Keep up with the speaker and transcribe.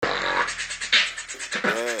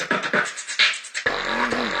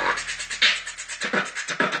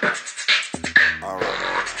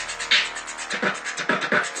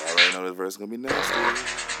gonna be nasty.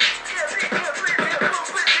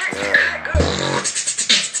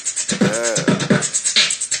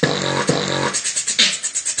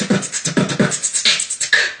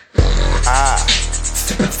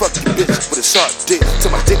 Fuck your bitch with a sharp dick till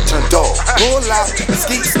my dick turn dog. Pull out,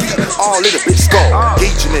 ski, all in the bitch skull.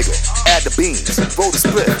 Gauge your nigga, add the beans, roll the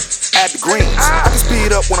split, add the greens. I can speed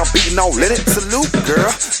up when I'm beating all in it. Salute, girl,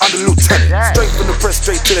 I'm the lieutenant. Straight from the press,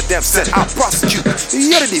 straight to the damn senate. I'll prosecute,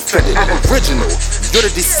 you're the defendant. I'm original, you're the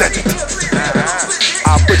descendant.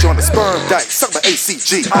 I'll put you on the sperm dike, suck my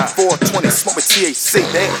ACG. I'm 420, smoke my THC.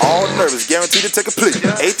 They all nervous, guaranteed to take a plea.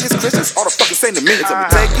 Atheists, Christians, all the fucking same to me. Tell me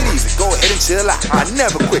take it easy, go ahead and chill out. I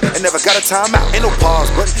never quit and never got a timeout. Ain't no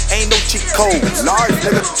pause button, ain't no cheat code. Large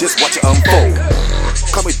nigga, just watch it unfold.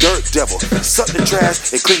 Call me Dirt Devil, suck the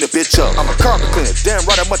trash and clean the bitch up. I'm a carpet cleaner, damn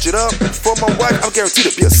right I munch it up. For my wife, I'm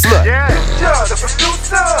guaranteed to be a slut. Yeah, the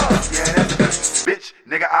producer. Yeah, that's me, bitch,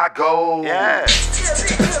 nigga, I go. Yeah,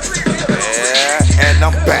 and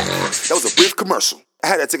I'm back. That was a brief commercial. I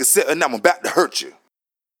had to take a sip and now I'm about to hurt you.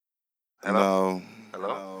 Hello?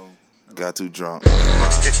 Hello? Got too drunk. Enjoy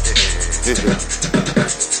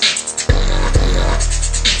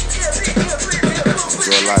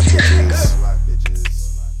life,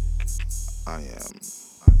 bitches. I am.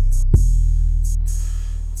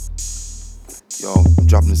 Yo, I'm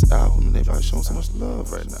dropping this album and everybody's showing so much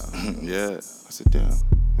love right now. Yeah, I said, damn,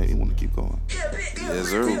 made me want to keep going. Yes,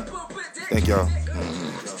 sir. Thank y'all.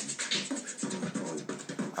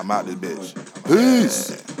 I'm out this bitch.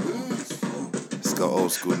 Peace. Let's go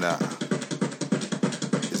old school now.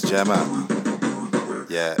 Let's jam out.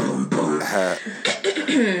 Yeah.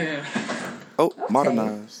 Oh,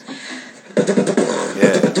 modernized.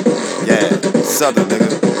 Yeah. Southern, nigga.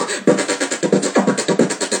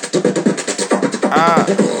 Uh-huh.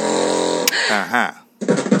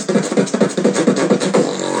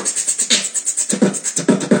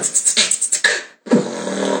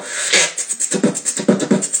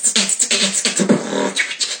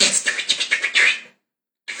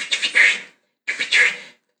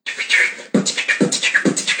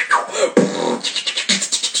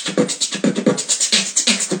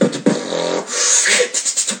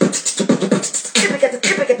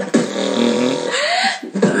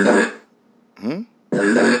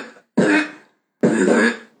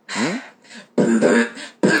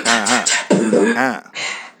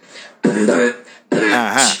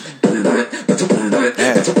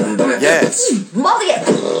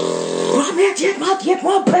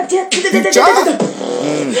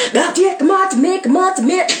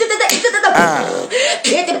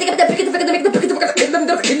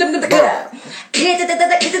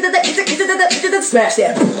 Smash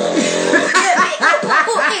that.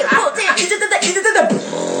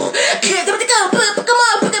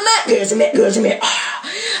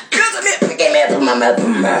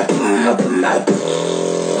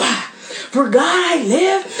 For God I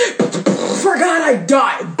live, for God I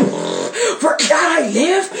die. For God I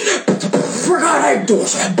live, for God I do.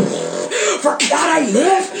 For God I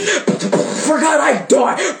live, for God I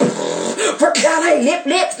die. For God I live,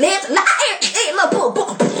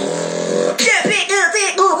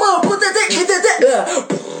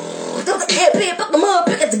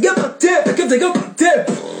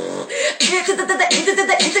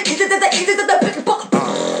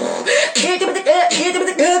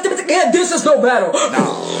 this is no battle.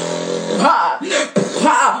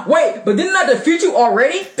 Wait, but didn't I defeat you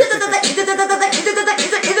already?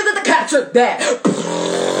 Capture that.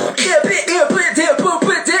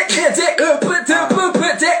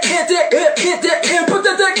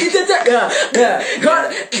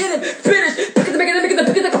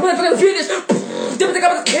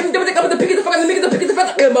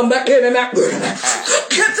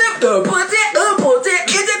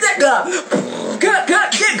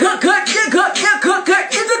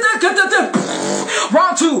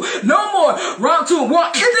 Round two, no more. Round two,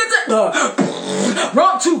 round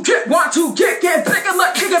two, kick, 1, 2, kick, pick him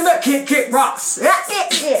up, kick, rocks.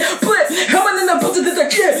 Flip, coming in the boots to the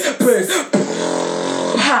kick, please.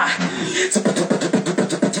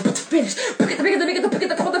 Finish.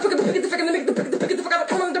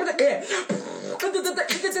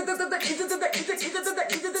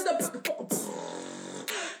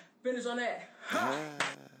 Finish on that.